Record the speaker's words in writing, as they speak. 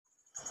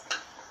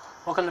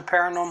Welcome to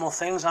Paranormal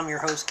Things. I'm your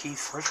host,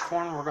 Keith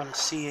Frischkorn. We're going to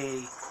see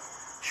a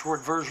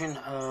short version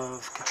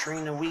of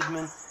Katrina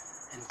Weidman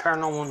and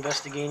paranormal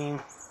investigating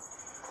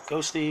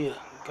ghostly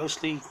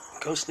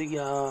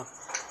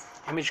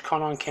image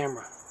caught on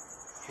camera.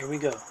 Here we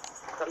go.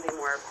 Something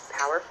more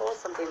powerful,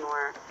 something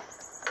more,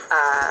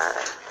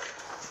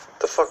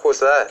 The fuck was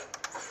that?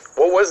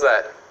 What was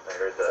that? I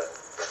heard that.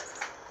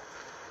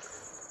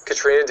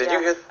 Katrina, did Yeah. you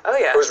hear? Oh,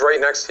 yeah. It was right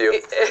next to you.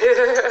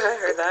 I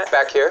heard that.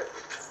 Back here?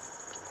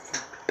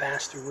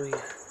 Basteria.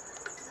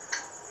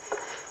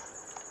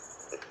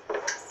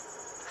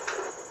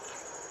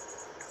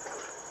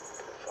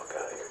 Fuck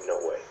out of here. No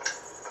way.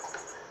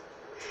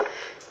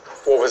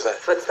 What was that?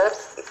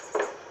 Footsteps?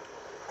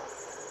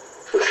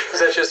 Is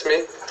that just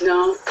me?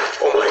 No.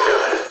 Oh my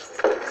god.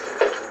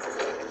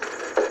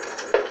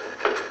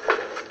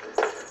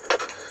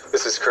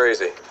 This is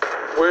crazy.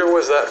 Where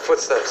was that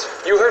footsteps?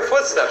 You heard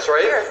footsteps,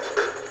 right? Here.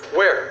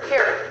 Where?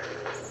 Here.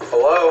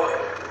 Hello?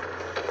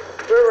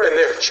 Where were In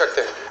there. Check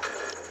there.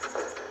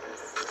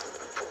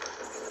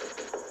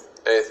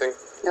 Anything?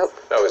 Nope.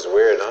 That was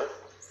weird, huh?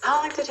 How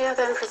long did you have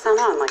the infrasound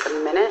on? Like a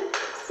minute?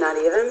 Not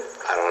even?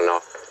 I don't know.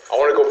 I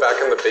want to go back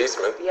in the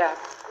basement. Yeah.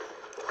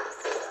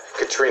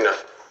 Katrina,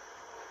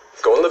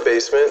 go in the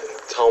basement.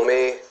 Tell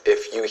me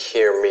if you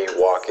hear me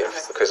walking,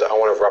 because I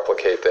want to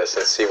replicate this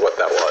and see what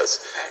that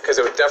was. Because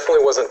it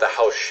definitely wasn't the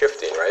house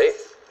shifting, right?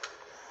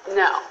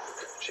 No.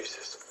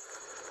 Jesus.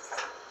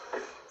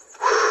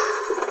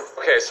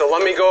 Okay, so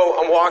let me go.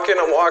 I'm walking.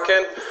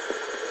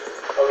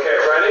 Okay,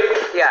 ready?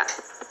 Yeah.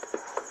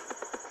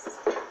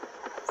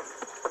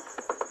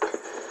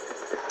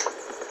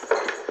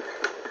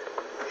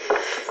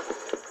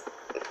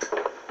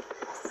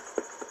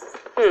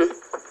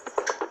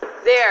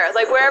 There,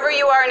 like wherever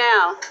you are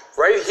now.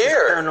 Right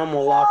here.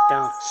 Paranormal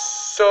lockdown.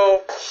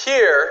 So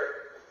here,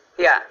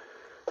 Yeah.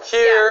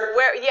 here, Yeah,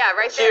 where? Yeah,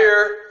 right there.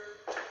 here.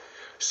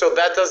 So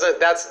that doesn't,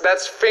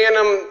 that's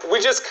phantom,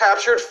 we just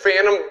captured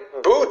phantom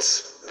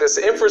boots. This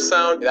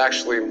infrasound, it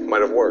actually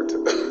might have worked.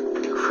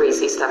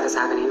 Crazy stuff is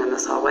happening in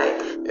this hallway.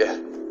 Yeah.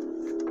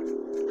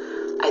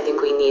 I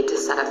think we need to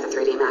set up the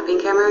 3D mapping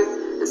camera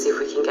and see if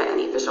we can get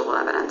any visual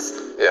evidence.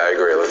 Yeah, I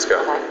agree. Let's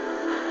go. Okay.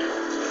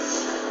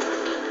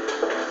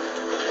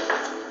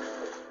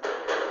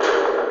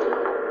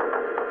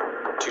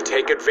 To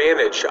take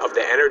advantage of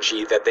the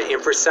energy that the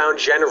infrasound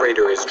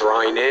generator is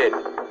drawing in,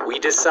 we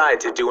decide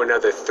to do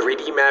another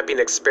 3D mapping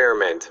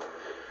experiment.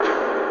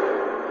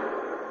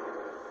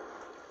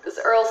 Is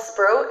Earl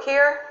Sproat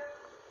here?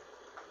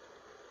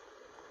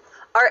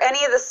 Are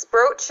any of the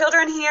Sproat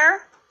children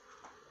here?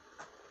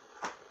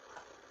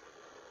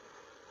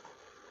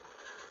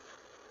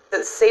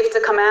 It's safe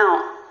to come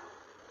out.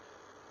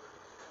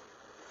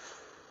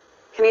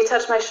 Can you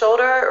touch my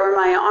shoulder or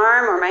my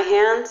arm or my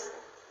hand?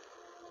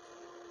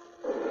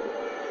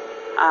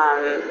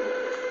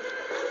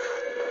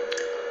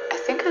 I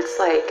think it's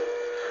like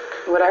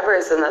whatever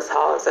is in this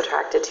hall is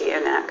attracted to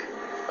you, Nick.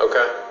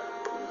 Okay.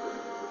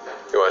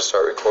 You want to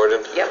start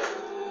recording? Yep.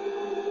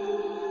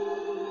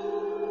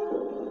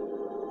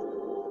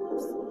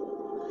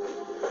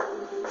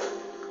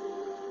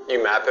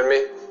 You mapping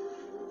me?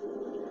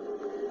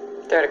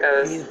 There it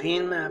goes. He's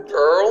being mapped.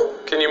 Earl,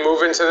 can you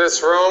move into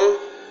this room?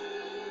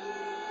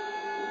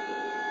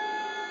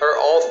 Are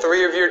all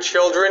three of your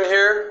children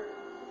here?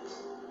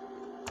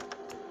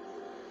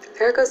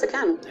 There it goes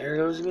again. There it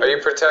goes again. Are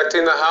you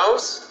protecting the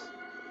house?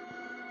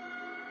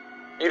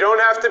 You don't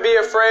have to be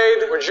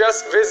afraid. We're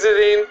just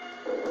visiting.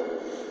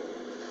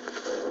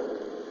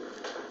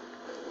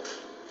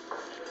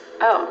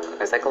 Oh,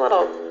 there's like a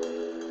little...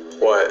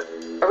 What?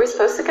 Are we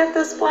supposed to get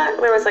this black?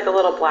 There was like a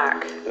little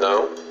black.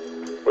 No?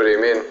 What do you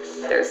mean?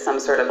 There's some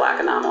sort of black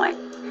anomaly.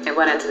 It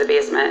went into the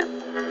basement.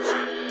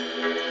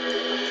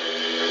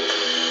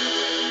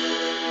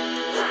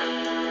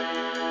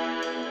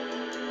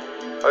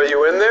 Are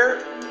you in there?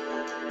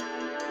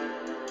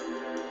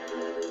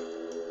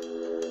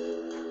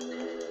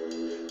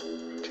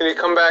 Can you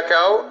come back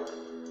out?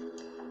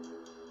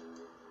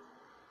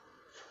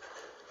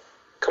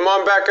 Come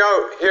on back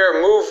out. Here,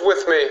 move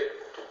with me.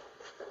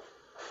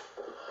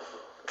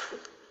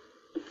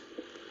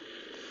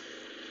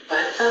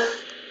 What the?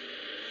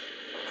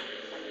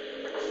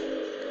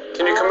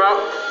 Can you come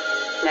out?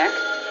 Nick?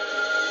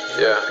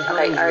 Yeah.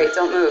 Okay, all right,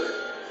 don't move.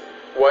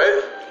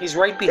 What? He's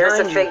right There's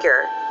behind a you.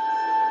 figure.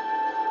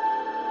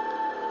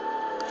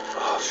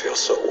 Oh, it feels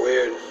so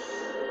weird.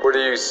 What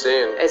are you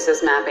seeing? It's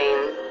just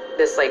mapping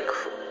this like...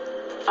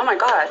 Oh my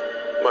god.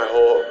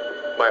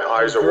 My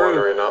eyes are Girl.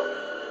 watering up.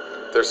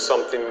 There's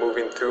something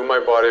moving through my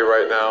body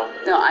right now.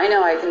 No, I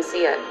know, I can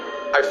see it.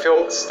 I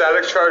feel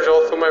static charge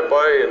all through my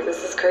body. And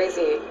This is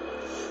crazy.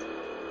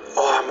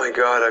 oh my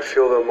god, I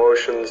feel the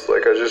emotions.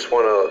 Like I just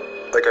want to,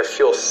 like I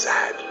feel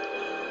sad.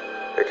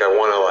 Like I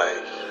want to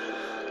like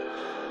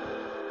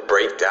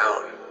break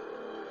down.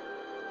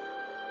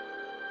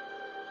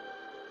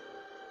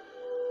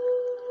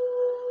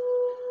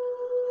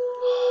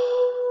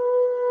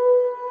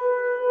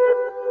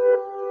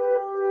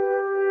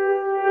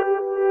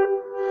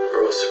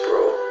 Earl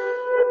Sproul.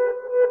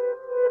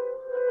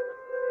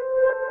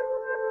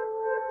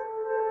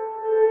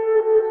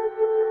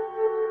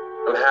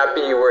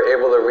 happy you were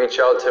able to reach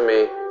out to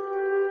me.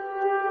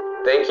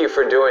 Thank you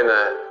for doing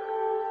that.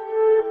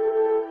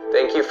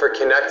 Thank you for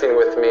connecting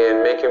with me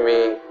and making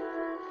me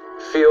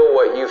feel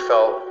what you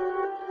felt.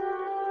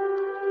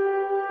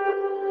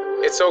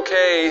 It's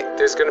okay,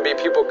 there's gonna be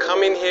people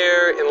coming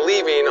here and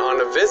leaving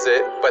on a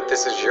visit, but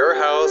this is your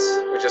house.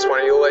 We just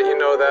wanted to let you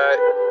know that.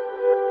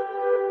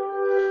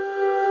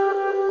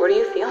 What are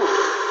you feeling?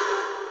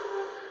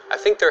 I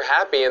think they're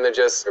happy and they're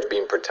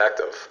being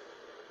protective.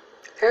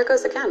 There it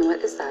goes again.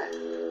 What is that?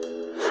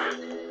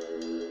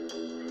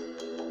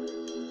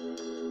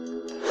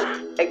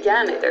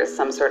 Again, there's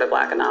some sort of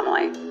black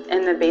anomaly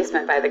in the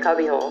basement by the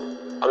cubbyhole.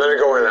 I'm gonna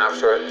go in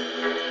after it.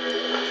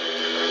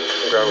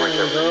 Grab my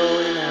camera. Go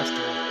in after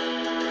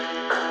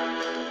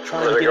it. Try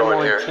I'm to gonna get go him in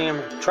on here.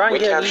 camera. Try and We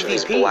get captured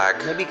these EVP.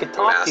 black Maybe he could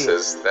talk to you.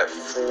 masses that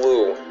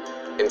flew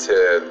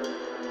into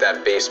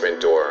that basement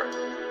door.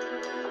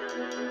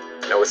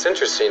 Now what's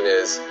interesting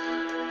is,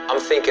 I'm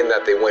thinking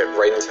that they went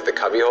right into the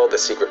cubbyhole, the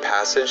secret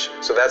passage.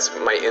 So that's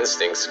my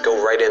instincts.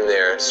 Go right in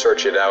there,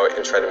 search it out,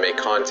 and try to make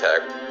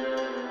contact.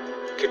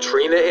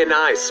 Katrina and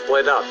I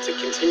split up to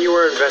continue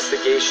our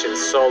investigation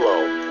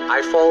solo.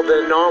 I follow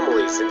the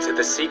anomalies into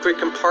the secret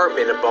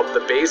compartment above the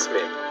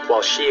basement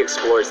while she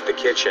explores the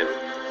kitchen.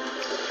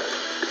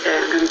 Okay,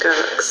 I'm gonna go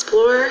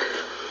explore.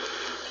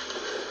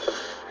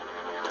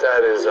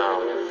 That is,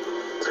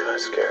 it's kind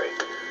of scary.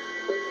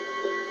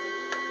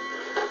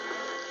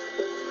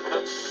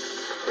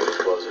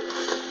 Close it.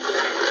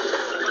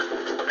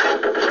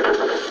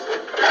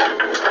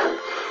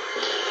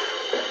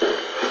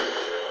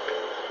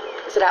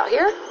 Is it out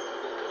here?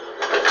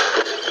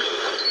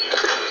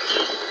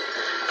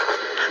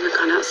 I haven't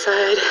gone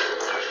outside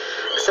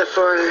except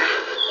for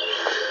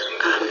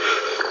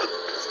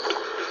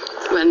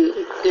when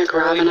Nick,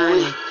 Rob, Early and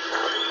morning.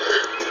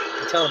 I.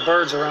 You tell the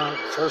birds are out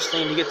first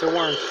thing to get their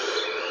worms.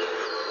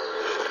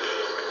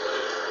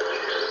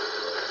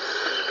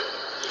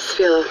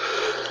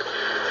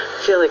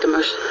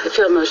 I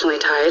feel emotionally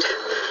tied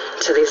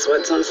to these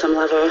woods on some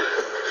level.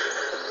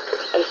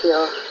 I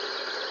feel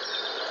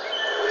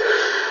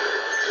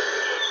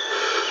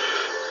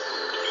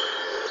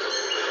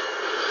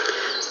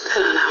I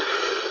don't know.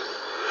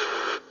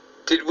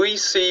 Did we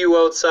see you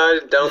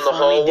outside down He the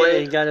finally did.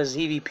 hallway? He got his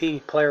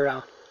EVP player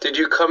out. Did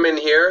you come in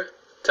here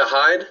to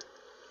hide?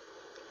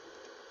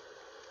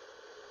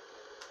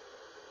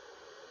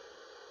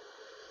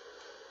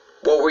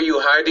 What were you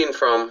hiding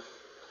from?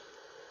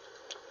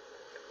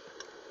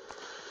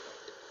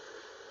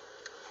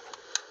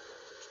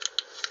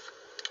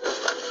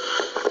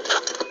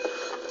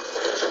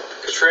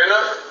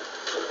 Katrina?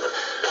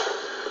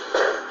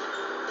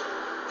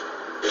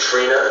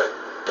 Katrina?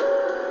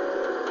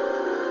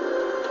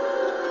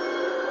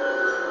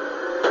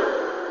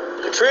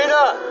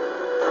 Katrina!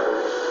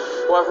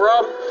 What,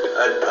 Rob?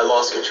 I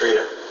lost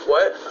Katrina.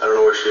 What? I don't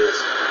know where she is.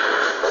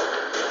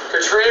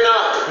 Katrina!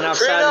 And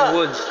outside in the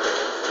woods.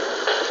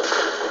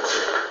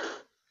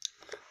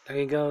 There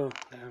you go.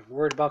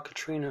 Word about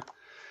Katrina.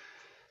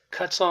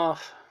 Cuts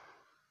off.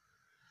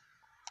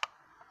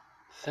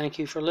 Thank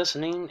you for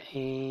listening,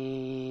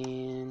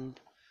 and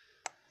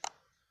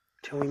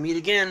till we meet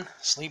again,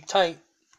 sleep tight.